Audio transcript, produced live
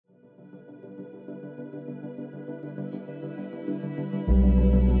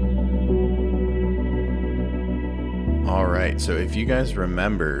right. So if you guys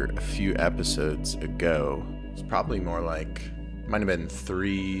remember a few episodes ago, it's probably more like, might have been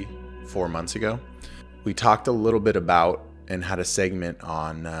 3-4 months ago, we talked a little bit about and had a segment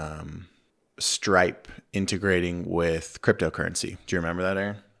on Stripe integrating with cryptocurrency. Do you remember that,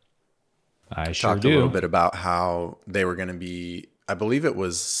 Aaron? I sure Talked do. a little bit about how they were going to be, I believe it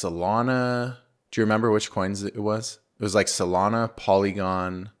was Solana. Do you remember which coins it was? It was like Solana,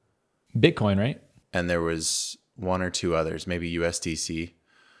 Polygon, Bitcoin, right? and there was one or two others, maybe USDC.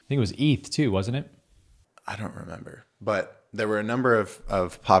 I think it was ETH too, wasn't it? I don't remember. But there were a number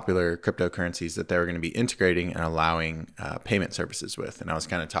of popular cryptocurrencies that they were going to be integrating and allowing payment services with. And I was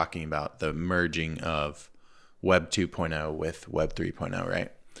kind of talking about the merging of Web 2.0 with Web 3.0,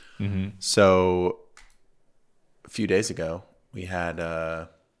 right? Mm-hmm. So a few days ago, we had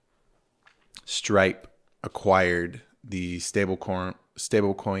Stripe acquired the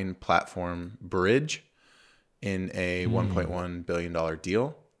stablecoin platform Bridge in a $1.1 billion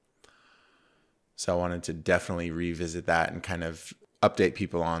deal. So I wanted to definitely revisit that and kind of update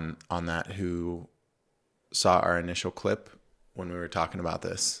people on that who saw our initial clip when we were talking about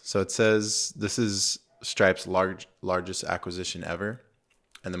this. So it says this is Stripe's largest acquisition ever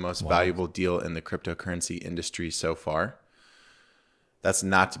and the most valuable deal in the cryptocurrency industry so far. That's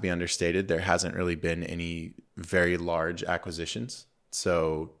not to be understated. There hasn't really been any very large acquisitions.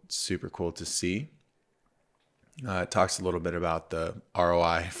 So super cool to see. It talks a little bit about the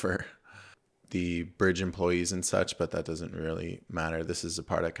ROI for the Bridge employees and such, but that doesn't really matter. This is the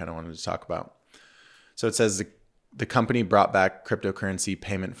part I kind of wanted to talk about. So it says the company brought back cryptocurrency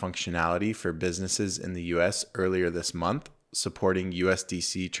payment functionality for businesses in the US earlier this month, supporting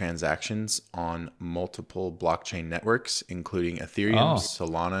USDC transactions on multiple blockchain networks, including Ethereum,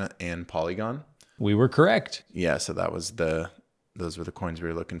 Solana, and Polygon. We were correct. Yeah, so those were the coins we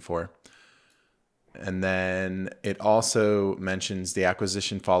were looking for. And then it also mentions the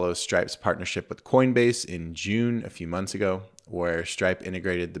acquisition follows Stripe's partnership with Coinbase in June a few months ago, where Stripe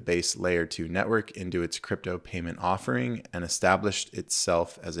integrated the base layer 2 network into its crypto payment offering and established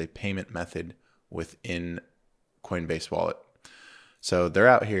itself as a payment method within Coinbase wallet. So they're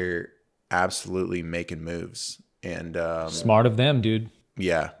out here absolutely making moves. And Smart of them, dude.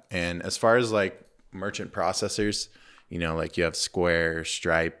 yeah. And as far as like merchant processors, you know, like you have Square,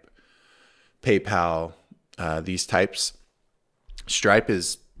 Stripe, PayPal, these types, Stripe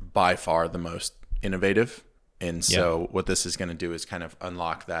is by far the most innovative. And so what this is going to do is kind of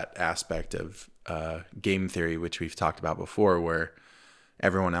unlock that aspect of game theory, which we've talked about before, where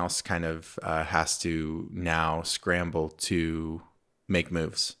everyone else kind of has to now scramble to make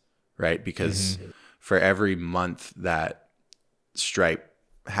moves, right? Because for every month that Stripe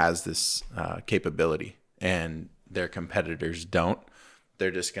has this capability and their competitors don't, they're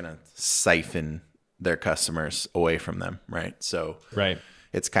just going to siphon their customers away from them, right? So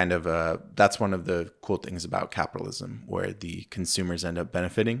it's kind of that's one of the cool things about capitalism, where the consumers end up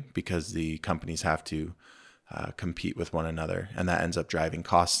benefiting because the companies have to compete with one another, and that ends up driving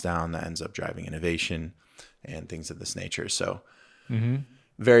costs down, that ends up driving innovation and things of this nature. So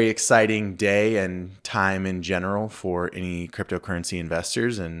very exciting day and time in general for any cryptocurrency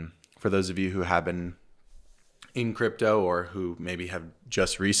investors. And for those of you who have been in crypto or who maybe have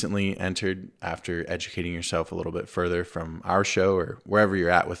just recently entered after educating yourself a little bit further from our show or wherever you're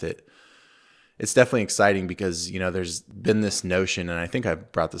at with it, it's definitely exciting because, you know, there's been this notion, and I think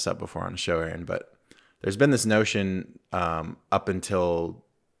I've brought this up before on the show, Aaron, but there's been this notion up until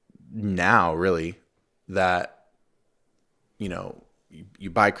now, really, that, you know, you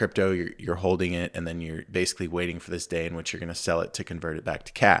buy crypto, you're holding it, and then you're basically waiting for this day in which you're going to sell it to convert it back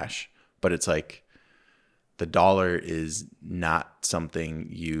to cash. But it's like, the dollar is not something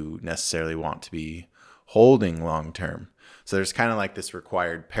you necessarily want to be holding long term. So there's kind of like this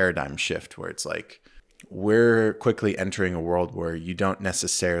required paradigm shift where it's like we're quickly entering a world where you don't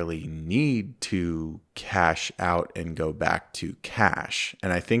necessarily need to cash out and go back to cash.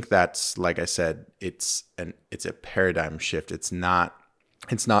 And I think that's, like I said, it's a paradigm shift. It's not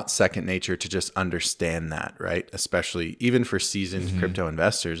second nature to just understand that, right? Especially even for seasoned crypto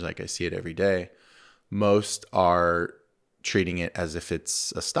investors, like I see it every day. Most are treating it as if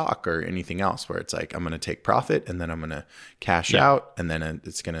it's a stock or anything else, where it's like, I'm going to take profit and then I'm going to cash out and then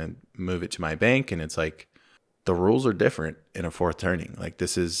it's going to move it to my bank. And it's like, the rules are different in a fourth turning. Like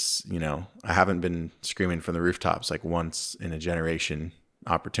this is, you know, I haven't been screaming from the rooftops like once in a generation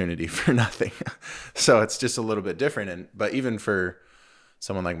opportunity for nothing. So it's just a little bit different. But even for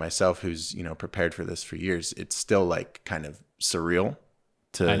someone like myself, who's, you know, prepared for this for years, it's still like kind of surreal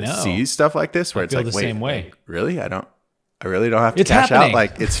to see stuff like this, where it's like, wait, same way. Like, really? I don't I really don't have to It's cash happening. out.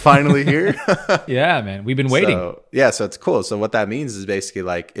 Like, it's finally here. Yeah, man. We've been waiting. So, yeah, so it's cool. So what that means is basically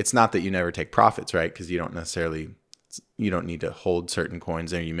like, it's not that you never take profits, right? Because you don't need to hold certain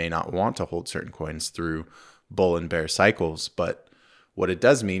coins, or you may not want to hold certain coins through bull and bear cycles. But what it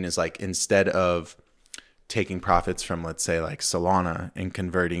does mean is like, instead of taking profits from, let's say, like Solana and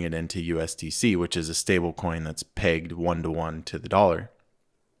converting it into USDC, which is a stable coin that's pegged 1-to-1 to the dollar,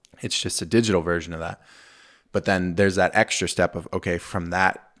 it's just a digital version of that. But then there's that extra step of, okay, from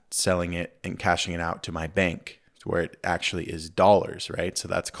that, selling it and cashing it out to my bank, where it actually is dollars, right? So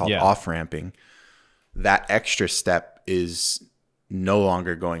that's called off-ramping. That extra step is no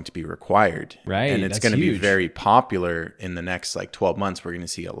longer going to be required. Right. And it's going to be very popular in the next like 12 months. We're going to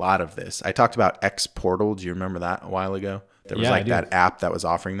see a lot of this. I talked about X Portal. Do you remember that a while ago? There was like that app that was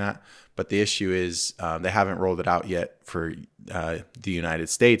offering that. But the issue is they haven't rolled it out yet for the United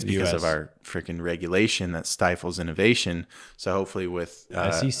States because of our freaking regulation that stifles innovation. So hopefully with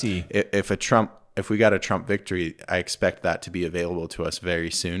SEC, if we got a Trump victory, I expect that to be available to us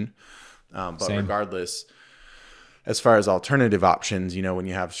very soon. But regardless, as far as alternative options, you know, when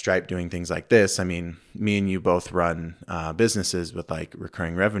you have Stripe doing things like this, I mean, me and you both run businesses with like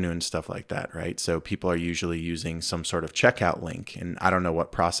recurring revenue and stuff like that, right? So people are usually using some sort of checkout link, and I don't know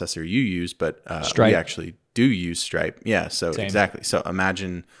what processor you use, but we actually do use Stripe. Yeah, so exactly. So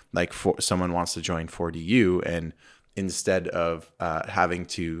imagine like someone wants to join 4DU, and instead of having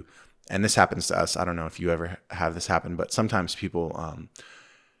to, and this happens to us, I don't know if you ever have this happen, but sometimes people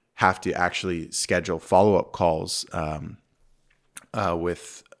have to actually schedule follow-up calls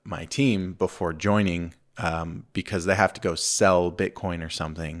with my team before joining because they have to go sell Bitcoin or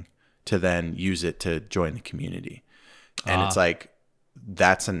something to then use it to join the community. And it's like,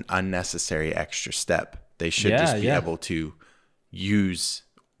 that's an unnecessary extra step. They should just be able to use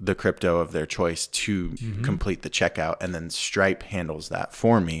the crypto of their choice to complete the checkout, and then Stripe handles that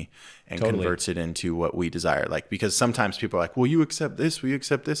for me and converts it into what we desire. Like, because sometimes people are like, well, you accept this, will you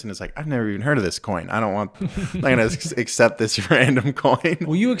accept this? And it's like, I've never even heard of this coin. I'm not going to accept this random coin.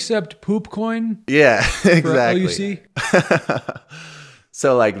 Will you accept poop coin? Yeah, exactly. LUC?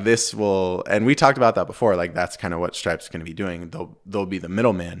 So like this will, and we talked about that before, like that's kind of what Stripe's going to be doing. They'll be the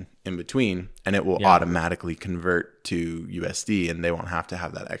middleman in between, and it will automatically convert to USD, and they won't have to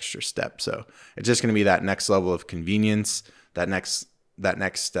have that extra step. So it's just going to be that next level of convenience, that next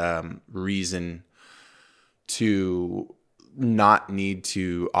reason to not need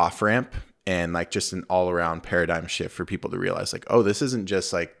to off ramp, and like just an all around paradigm shift for people to realize like, oh, this isn't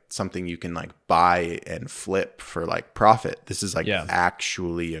just like something you can like buy and flip for like profit. This is like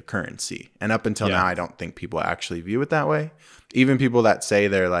actually a currency. And up until now, I don't think people actually view it that way. Even people that say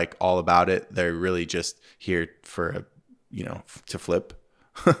they're like all about it, they're really just here for to flip.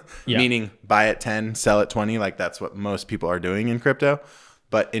 Meaning buy at 10, sell at 20. Like that's what most people are doing in crypto.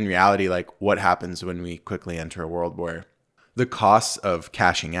 But in reality, like what happens when we quickly enter a world where the costs of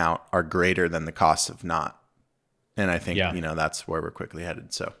cashing out are greater than the costs of not. And I think, that's where we're quickly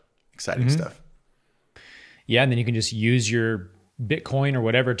headed. So exciting stuff. Yeah. And then you can just use your Bitcoin or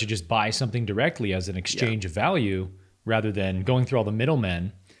whatever to just buy something directly as an exchange of value rather than going through all the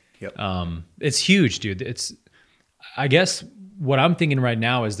middlemen. Yep. It's huge, dude. I guess what I'm thinking right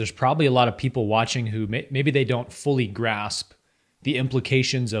now is there's probably a lot of people watching who maybe they don't fully grasp the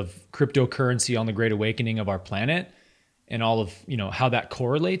implications of cryptocurrency on the Great Awakening of our planet and all of, how that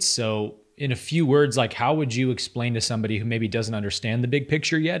correlates. So in a few words, like how would you explain to somebody who maybe doesn't understand the big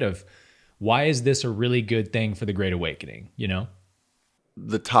picture yet of why is this a really good thing for the Great Awakening,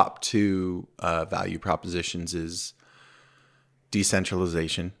 The top two value propositions is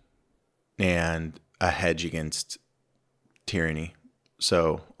decentralization and a hedge against tyranny.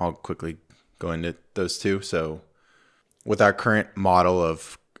 So I'll quickly go into those two. So with our current model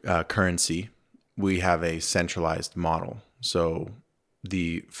of currency, we have a centralized model. So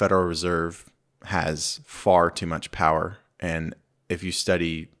the Federal Reserve has far too much power. And if you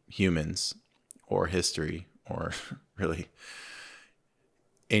study humans or history or really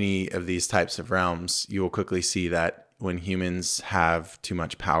any of these types of realms, you will quickly see that when humans have too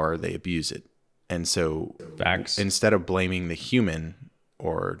much power, they abuse it. And so instead of blaming the human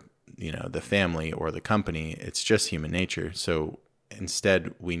or, the family or the company, it's just human nature. So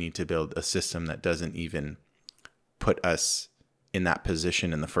instead, we need to build a system that doesn't even put us in that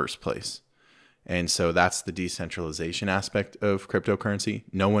position in the first place. And so that's the decentralization aspect of cryptocurrency.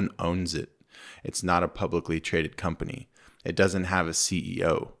 No one owns it. It's not a publicly traded company. It doesn't have a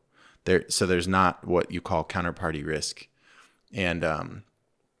CEO. So there's not what you call counterparty risk. And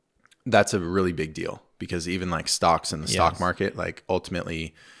that's a really big deal because even like stocks in the stock market, like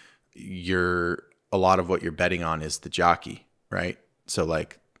ultimately your a lot of what you're betting on is the jockey, right? So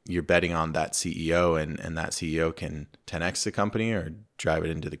like you're betting on that CEO, and that CEO can 10x the company or drive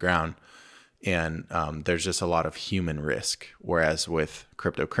it into the ground. And there's just a lot of human risk. Whereas with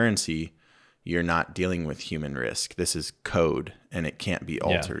cryptocurrency, you're not dealing with human risk. This is code and it can't be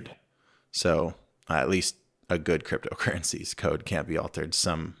altered. Yeah. So at least a good cryptocurrency's code can't be altered.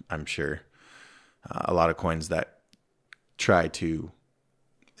 Some, I'm sure, a lot of coins that try to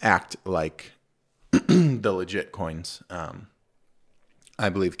act like the legit coins, I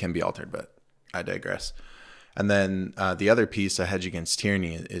believe can be altered, but I digress. And then the other piece, a hedge against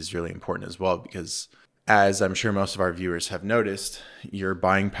tyranny, is really important as well, because as I'm sure most of our viewers have noticed, your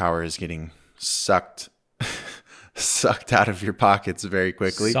buying power is getting sucked out of your pockets very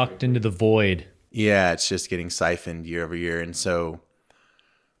quickly. Sucked into the void. Yeah, it's just getting siphoned year over year. And so,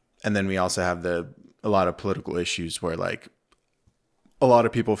 and then we also have a lot of political issues where like a lot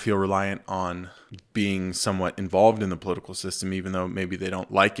of people feel reliant on being somewhat involved in the political system, even though maybe they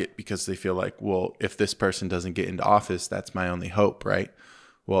don't like it, because they feel like, well, if this person doesn't get into office, that's my only hope, right?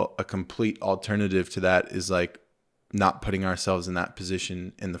 Well, a complete alternative to that is like not putting ourselves in that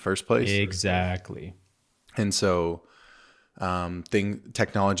position in the first place. Exactly. And so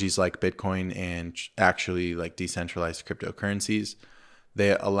technologies like Bitcoin and actually like decentralized cryptocurrencies,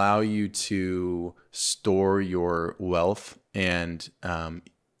 they allow you to store your wealth and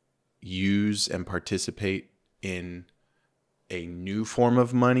use and participate in a new form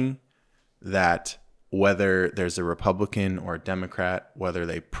of money that, whether there's a Republican or a Democrat, whether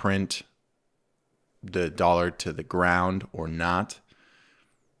they print the dollar to the ground or not,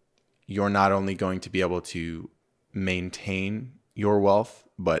 you're not only going to be able to maintain your wealth,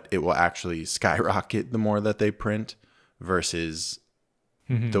 but it will actually skyrocket the more that they print versus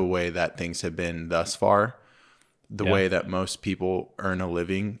the way that things have been thus far. The way that most people earn a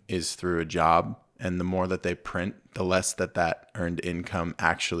living is through a job, and the more that they print, the less that earned income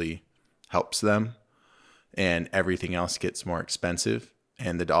actually helps them, and everything else gets more expensive,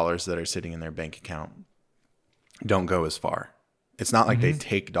 and the dollars that are sitting in their bank account don't go as far. It's not like they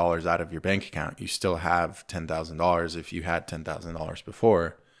take dollars out of your bank account. You still have $10,000 if you had $10,000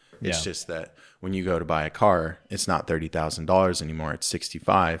 before. It's just that when you go to buy a car, it's not $30,000 anymore. It's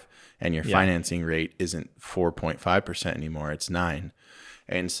 65, and your financing rate isn't 4.5% anymore. It's 9.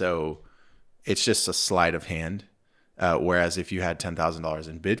 And so it's just a sleight of hand. Whereas if you had $10,000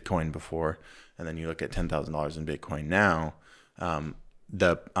 in Bitcoin before, and then you look at $10,000 in Bitcoin now,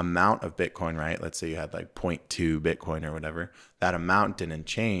 the amount of Bitcoin, right? Let's say you had like 0.2 Bitcoin or whatever, that amount didn't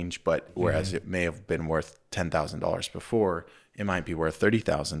change, but whereas it may have been worth $10,000 before, it might be worth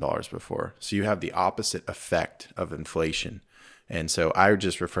 $30,000 before. So you have the opposite effect of inflation. And so I would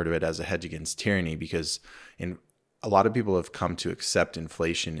just refer to it as a hedge against tyranny, because a lot of people have come to accept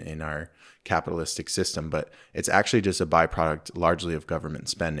inflation in our capitalistic system, but it's actually just a byproduct largely of government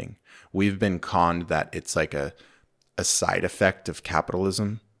spending. We've been conned that it's like a side effect of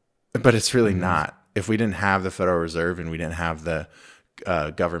capitalism, but it's really not. If we didn't have the Federal Reserve and we didn't have the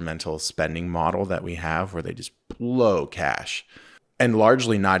governmental spending model that we have, where they just blow cash, and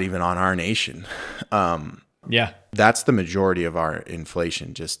largely not even on our nation. That's the majority of our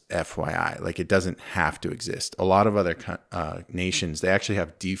inflation, just FYI. Like, it doesn't have to exist. A lot of other nations, they actually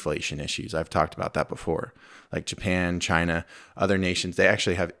have deflation issues. I've talked about that before. Like Japan, China, other nations, they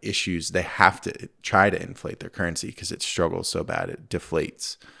actually have issues. They have to try to inflate their currency because it struggles so bad, it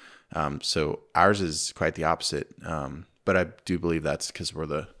deflates. So ours is quite the opposite. But I do believe that's because we're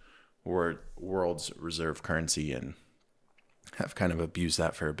the world's reserve currency and have kind of abused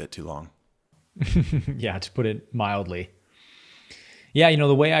that for a bit too long. Yeah, to put it mildly. Yeah,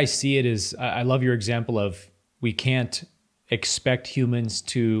 the way I see it is, I love your example of, we can't expect humans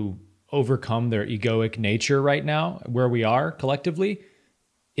to overcome their egoic nature right now, where we are collectively.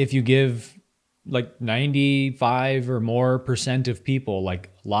 If you give like 95 or more % of people like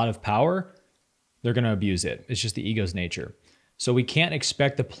a lot of power, they're going to abuse it. It's just the ego's nature. So we can't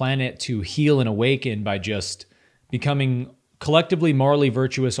expect the planet to heal and awaken by just becoming collectively morally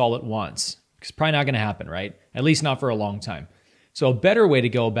virtuous all at once. It's probably not going to happen, right? At least not for a long time. So a better way to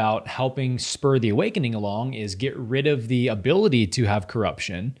go about helping spur the awakening along is get rid of the ability to have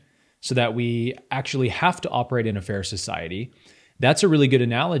corruption, so that we actually have to operate in a fair society. That's a really good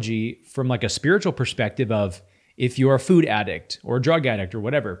analogy from like a spiritual perspective of, if you're a food addict or a drug addict or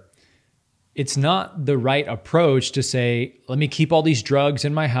whatever, it's not the right approach to say, let me keep all these drugs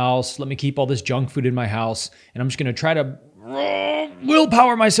in my house, let me keep all this junk food in my house, and I'm just going to try to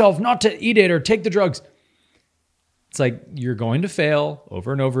willpower myself not to eat it or take the drugs. It's like, you're going to fail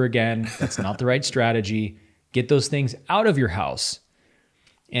over and over again. That's not the right strategy. Get those things out of your house.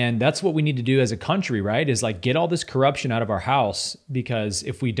 And that's what we need to do as a country, right? Is like get all this corruption out of our house, because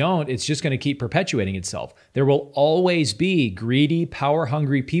if we don't, it's just going to keep perpetuating itself. There will always be greedy,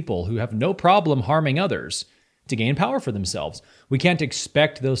 power-hungry people who have no problem harming others to gain power for themselves. We can't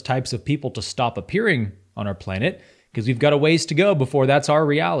expect those types of people to stop appearing on our planet, because we've got a ways to go before that's our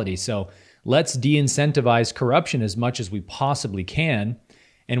reality. So let's de-incentivize corruption as much as we possibly can.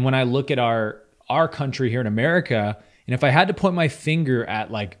 And when I look at our country here in America, and if I had to point my finger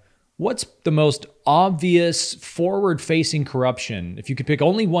at like, what's the most obvious forward-facing corruption? If you could pick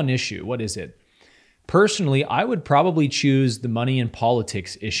only one issue, what is it? Personally, I would probably choose the money in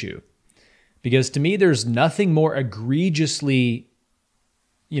politics issue. Because to me, there's nothing more egregiously,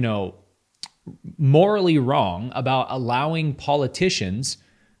 morally wrong about allowing politicians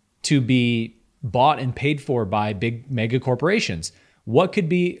to be bought and paid for by big mega corporations. What could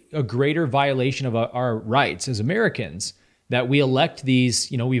be a greater violation of our rights as Americans that we elect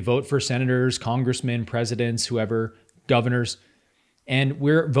these, we vote for senators, congressmen, presidents, whoever, governors, and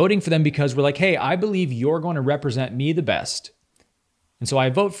we're voting for them because we're like, hey, I believe you're going to represent me the best. And so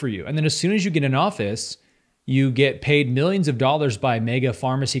I vote for you. And then as soon as you get in office, you get paid millions of dollars by mega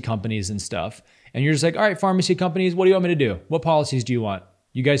pharmacy companies and stuff. And you're just like, all right, pharmacy companies, what do you want me to do? What policies do you want?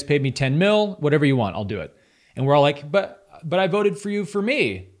 You guys paid me 10 mil, whatever you want, I'll do it. And we're all like, but I voted for you for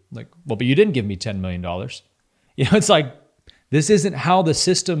me. Like, well, but you didn't give me $10 million. It's like, this isn't how the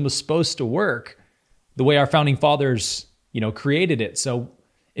system was supposed to work, the way our founding fathers, created it. So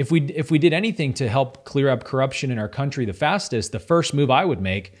if we did anything to help clear up corruption in our country the fastest, the first move I would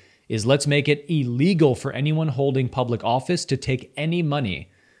make is let's make it illegal for anyone holding public office to take any money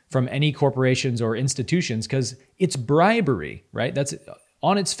from any corporations or institutions, because it's bribery, right? That's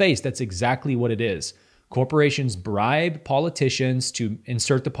on its face. That's exactly what it is. Corporations bribe politicians to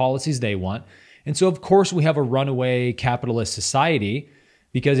insert the policies they want. And so, of course, we have a runaway capitalist society,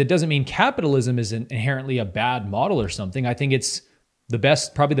 because it doesn't mean capitalism is inherently a bad model or something. I think it's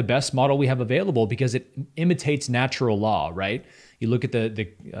probably the best model we have available, because it imitates natural law, right? You look at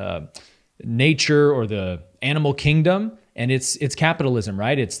the nature or the animal kingdom, and it's capitalism,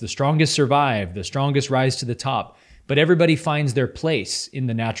 right? It's the strongest survive, the strongest rise to the top. But everybody finds their place in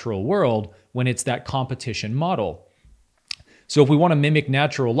the natural world when it's that competition model. So if we want to mimic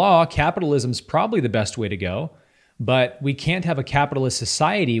natural law, capitalism is probably the best way to go. But we can't have a capitalist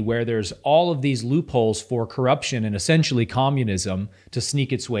society where there's all of these loopholes for corruption and essentially communism to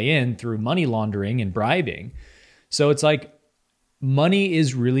sneak its way in through money laundering and bribing. So it's like, money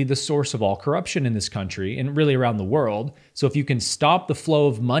is really the source of all corruption in this country and really around the world. So if you can stop the flow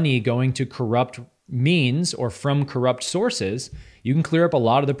of money going to corrupt means or from corrupt sources, you can clear up a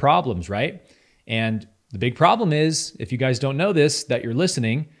lot of the problems, right? And the big problem is, if you guys don't know this, that you're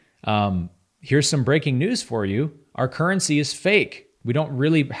listening, here's some breaking news for you. Our currency is fake. We don't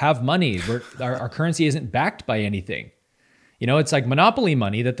really have money. Our currency isn't backed by anything. It's like monopoly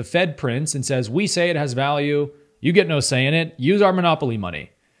money that the Fed prints and says, we say it has value. You get no say in it. Use our monopoly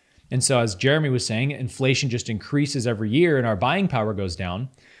money. And so as Jeremy was saying, inflation just increases every year and our buying power goes down.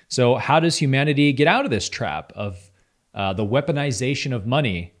 So how does humanity get out of this trap of the weaponization of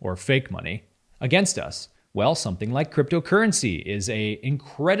money or fake money against us? Well, something like cryptocurrency is an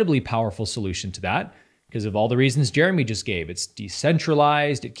incredibly powerful solution to that, because of all the reasons Jeremy just gave. It's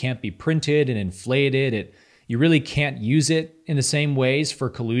decentralized, it can't be printed and inflated. You really can't use it in the same ways for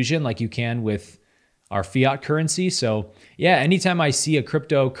collusion like you can with our fiat currency. So yeah, anytime I see a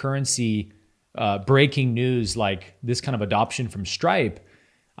cryptocurrency breaking news like this kind of adoption from Stripe,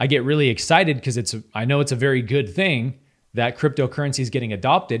 I get really excited, because I know it's a very good thing that cryptocurrency is getting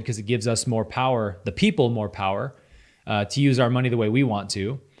adopted, because it gives us more power, the people more power, to use our money the way we want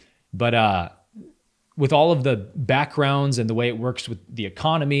to. But with all of the backgrounds and the way it works with the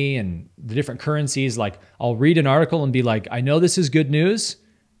economy and the different currencies, like I'll read an article and be like, I know this is good news,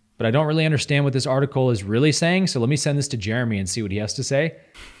 but I don't really understand what this article is really saying. So let me send this to Jeremy and see what he has to say.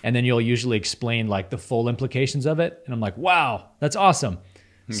 And then you'll usually explain like the full implications of it. And I'm like, wow, that's awesome.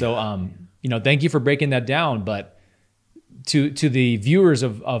 So, thank you for breaking that down. But to the viewers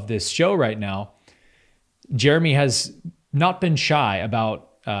of this show right now, Jeremy has not been shy about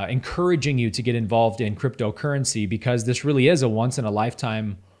encouraging you to get involved in cryptocurrency, because this really is a once in a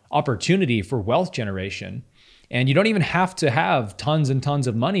lifetime opportunity for wealth generation. And you don't even have to have tons and tons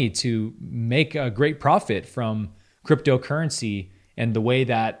of money to make a great profit from cryptocurrency and the way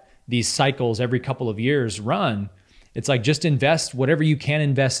that these cycles every couple of years run. It's like, just invest whatever you can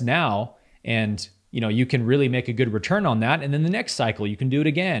invest now, and you can really make a good return on that. And then the next cycle, you can do it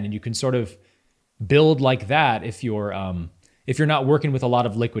again, and you can sort of build like that if you're not working with a lot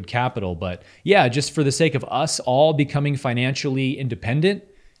of liquid capital. But yeah, just for the sake of us all becoming financially independent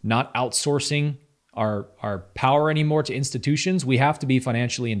not outsourcing our power anymore to institutions. We have to be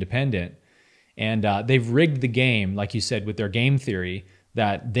financially independent. And they've rigged the game, like you said, with their game theory,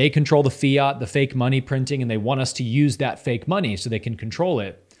 that they control the fiat, the fake money printing, and they want us to use that fake money so they can control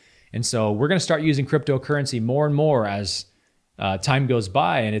it. And so we're going to start using cryptocurrency more and more as time goes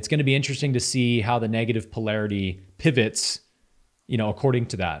by. And it's going to be interesting to see how the negative polarity pivots, according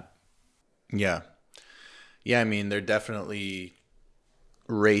to that. Yeah. Yeah. I mean, they're definitely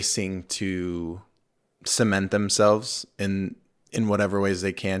racing to cement themselves in whatever ways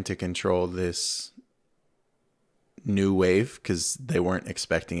they can to control this new wave, because they weren't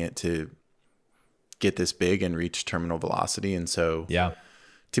expecting it to get this big and reach terminal velocity. And so yeah,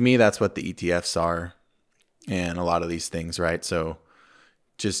 to me, that's what the ETFs are and a lot of these things, right? So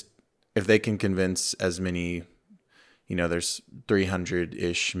just if they can convince as many, there's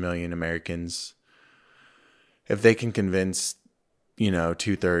 300-ish million Americans, if they can convince,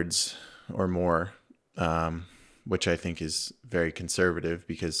 2/3 or more, which I think is very conservative,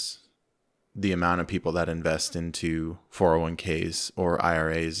 because the amount of people that invest into 401ks or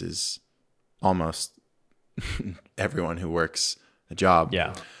IRAs is almost everyone who works a job.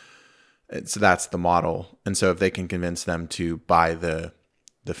 Yeah. So that's the model. And so if they can convince them to buy the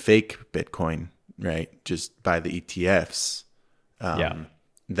fake Bitcoin, right, just buy the ETFs,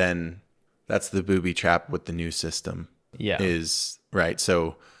 then that's the booby trap with the new system. Yeah. Is right.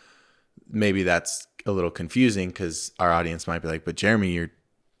 So maybe that's a little confusing, because our audience might be like, but Jeremy, you're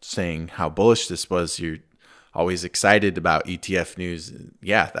saying how bullish this was. You're always excited about ETF news.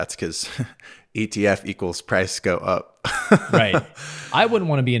 Yeah, that's because ETF equals price go up. Right. I wouldn't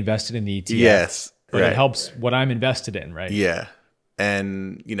want to be invested in the ETF. Yes. But it helps what I'm invested in, right? Yeah.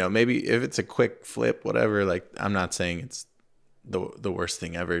 And, maybe if it's a quick flip, whatever, like, I'm not saying it's the worst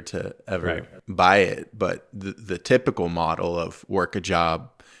thing ever to ever buy it, but the typical model of work a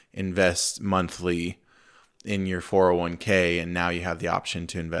job, invest monthly in your 401k, and now you have the option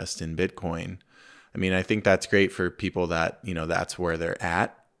to invest in Bitcoin. I mean, I think that's great for people that, that's where they're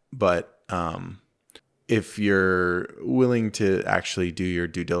at. But if you're willing to actually do your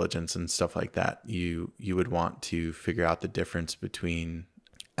due diligence and stuff like that, you would want to figure out the difference between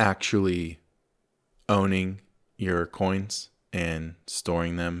actually owning your coins and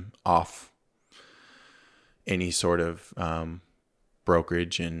storing them off any sort of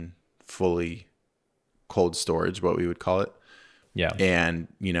brokerage and fully cold storage, what we would call it. Yeah. And,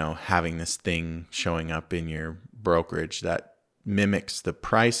 having this thing showing up in your brokerage that mimics the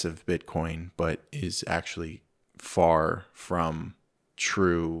price of Bitcoin, but is actually far from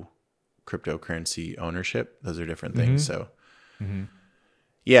true cryptocurrency ownership. Those are different things. So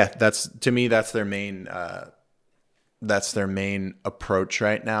yeah, that's their main approach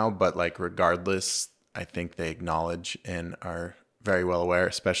right now. But like, regardless, I think they acknowledge and are very well aware,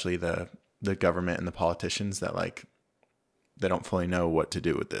 especially the government and the politicians, that like, they don't fully know what to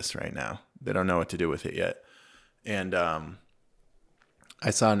do with this right now. They don't know what to do with it yet. And I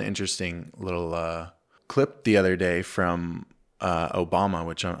saw an interesting little clip the other day from Obama,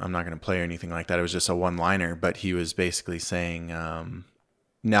 which I'm not going to play or anything like that. It was just a one-liner, but he was basically saying,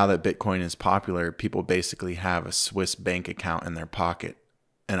 now that Bitcoin is popular, people basically have a Swiss bank account in their pocket.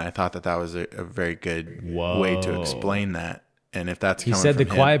 And I thought that was a very good way to explain that. And if that's he said the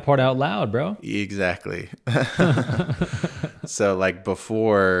quiet part out loud, bro. Exactly. So like,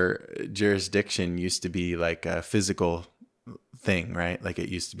 before, jurisdiction used to be like a physical thing, right? Like, it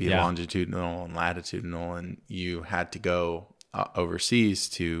used to be longitudinal and latitudinal, and you had to go overseas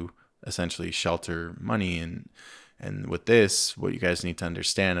to essentially shelter money. And with this, what you guys need to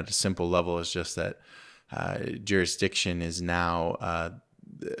understand at a simple level is just that jurisdiction is now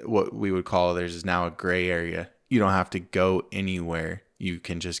what we would call, there's now a gray area. You don't have to go anywhere. You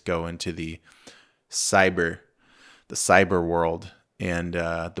can just go into the cyber world and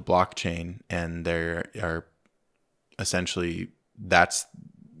the blockchain, and there are essentially, that's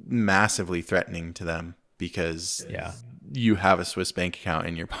massively threatening to them, because you have a Swiss bank account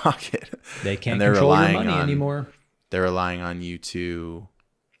in your pocket. They can't control your money anymore. They're relying on you to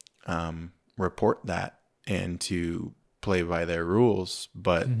report that and to play by their rules,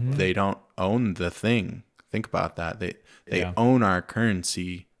 but they don't own the thing. Think about that. They own our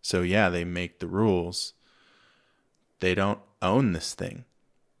currency. So yeah, they make the rules. They don't own this thing.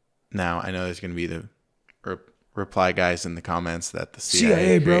 Now, I know there's going to be the reply guys in the comments that the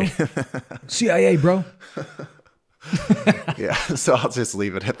CIA bro. CIA, bro. Yeah, so I'll just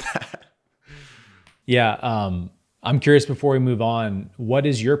leave it at that. Yeah, I'm curious, before we move on, what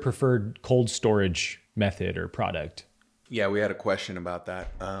is your preferred cold storage method or product? Yeah, we had a question about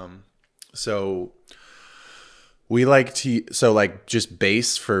that. So We like to, so like just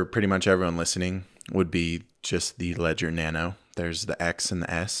base for pretty much everyone listening would be just the Ledger Nano. There's the X and the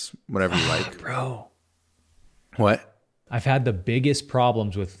S, whatever you like. Bro. What? I've had the biggest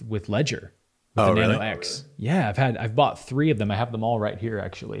problems with Ledger. With Oh, the Nano really? X. Yeah, I've bought 3 of them. I have them all right here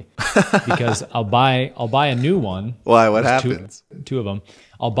actually. Because I'll buy a new one. Why? What There's happens? Two of them.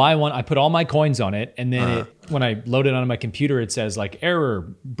 I'll buy one. I put all my coins on it, and then when I load it onto my computer, it says like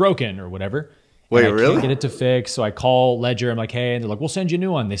error, broken, or whatever. Wait, and I really? can't get it to fix. So I call Ledger. I'm like, hey, and they're like, we'll send you a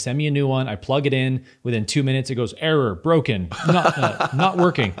new one. They send me a new one. I plug it in. Within 2 minutes, it goes error, broken, not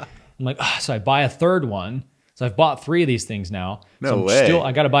working. I'm like, so I buy a third one. So I've bought 3 of these things now. No way.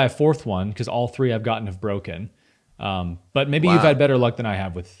 I got to buy a 4th one because all 3 I've gotten have broken. But maybe you've had better luck than I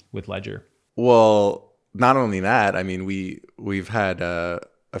have with Ledger. Well, not only that, I mean, we've had a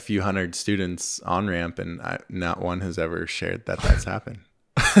few hundred students on ramp, and not one has ever shared that that's happened.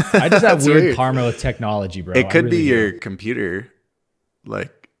 I just have weird weird. karma with technology, bro. It could I be really your do. computer.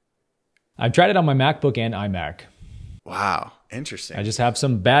 Like, I've tried it on my MacBook and iMac. wow, interesting. I just have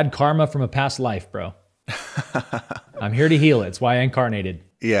some bad karma from a past life, bro. I'm here to heal it. It's why I incarnated.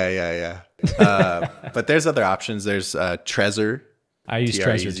 Yeah. But there's other options. There's Trezor. I use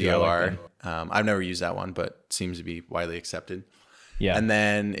Trezor too. I like them. I've never used that one, but seems to be widely accepted. Yeah. And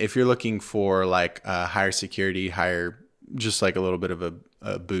then if you're looking for like higher security, just like a little bit of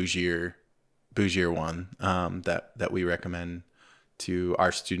a bougier one that we recommend to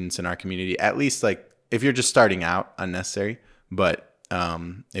our students in our community, at least like if you're just starting out, unnecessary. But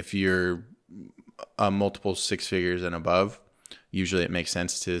if you're multiple 6 figures and above, usually it makes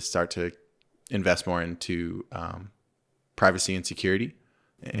sense to start to invest more into privacy and security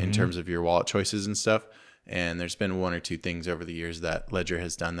in terms of your wallet choices and stuff. And there's been 1 or 2 things over the years that Ledger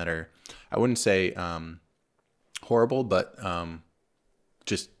has done that are, I wouldn't say horrible, but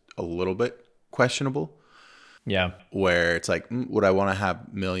just a little bit questionable. Yeah. Where it's like, would I want to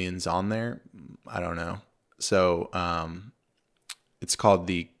have millions on there? I don't know. So it's called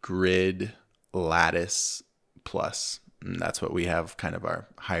the Grid Lattice Plus. And that's what we have kind of our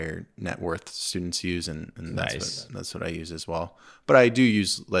higher net worth students use, and that's what I use as well. But I do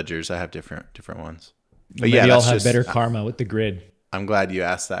use ledgers. I have different ones. But Maybe yeah, I'll that's have just better karma with the grid. I'm glad you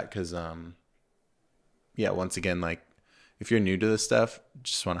asked that because once again, like if you're new to this stuff,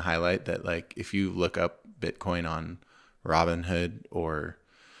 just want to highlight that like if you look up Bitcoin on Robinhood or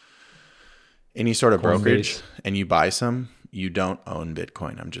any sort of brokerage and you buy some, you don't own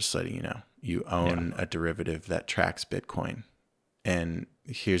Bitcoin. I'm just letting you know. You own a derivative that tracks Bitcoin. And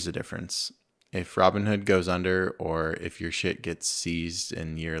here's the difference. If Robinhood goes under, or if your shit gets seized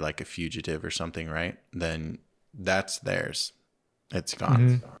and you're like a fugitive or something, right? Then that's theirs. It's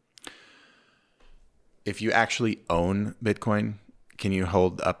gone. If you actually own Bitcoin, can you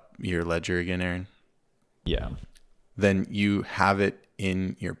hold up your ledger again, Aaron? Yeah. Then you have it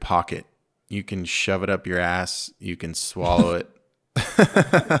in your pocket. You can shove it up your ass. You can swallow it.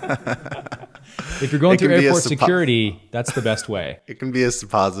 If you're going through airport security, that's the best way. It can be a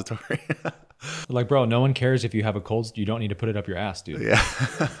suppository. Like, bro, no one cares if you have a cold. You don't need to put it up your ass, dude. Yeah.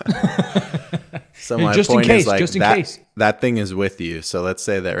 So my just point in case, is like just in case. that thing is with you. So let's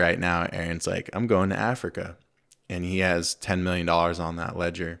say that right now Aaron's like, I'm going to Africa, and he has $10 million on that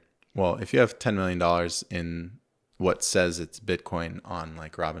ledger. Well, if you have $10 million in what says it's Bitcoin on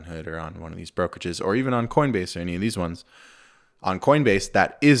like Robinhood or on one of these brokerages, or even on Coinbase or any of these ones, on Coinbase,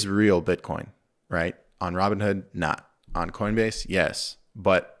 that is real Bitcoin, right? On Robinhood, not. On Coinbase, yes.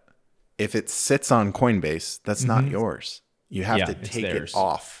 But if it sits on Coinbase, that's not yours. You have to take it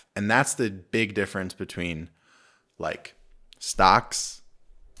off. And that's the big difference between like stocks,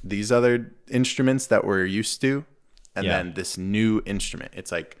 these other instruments that we're used to, and then this new instrument.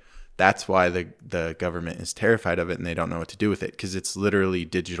 It's like, that's why the government is terrified of it and they don't know what to do with it, because it's literally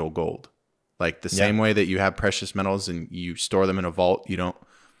digital gold. Like the same way that you have precious metals and you store them in a vault, you don't,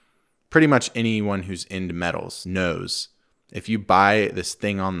 pretty much anyone who's into metals knows if you buy this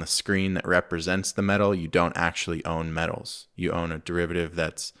thing on the screen that represents the metal, you don't actually own metals. You own a derivative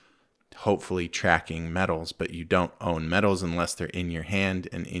that's hopefully tracking metals, but you don't own metals unless they're in your hand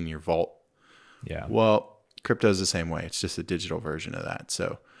and in your vault. Yeah. Well, crypto is the same way. It's just a digital version of that.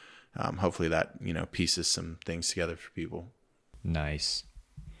 So hopefully that, pieces some things together for people. Nice.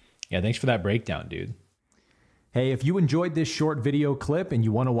 Yeah, thanks for that breakdown, dude. Hey, if you enjoyed this short video clip and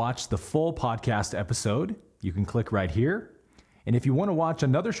you want to watch the full podcast episode, you can click right here. And if you want to watch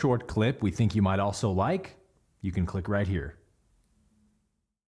another short clip we think you might also like, you can click right here.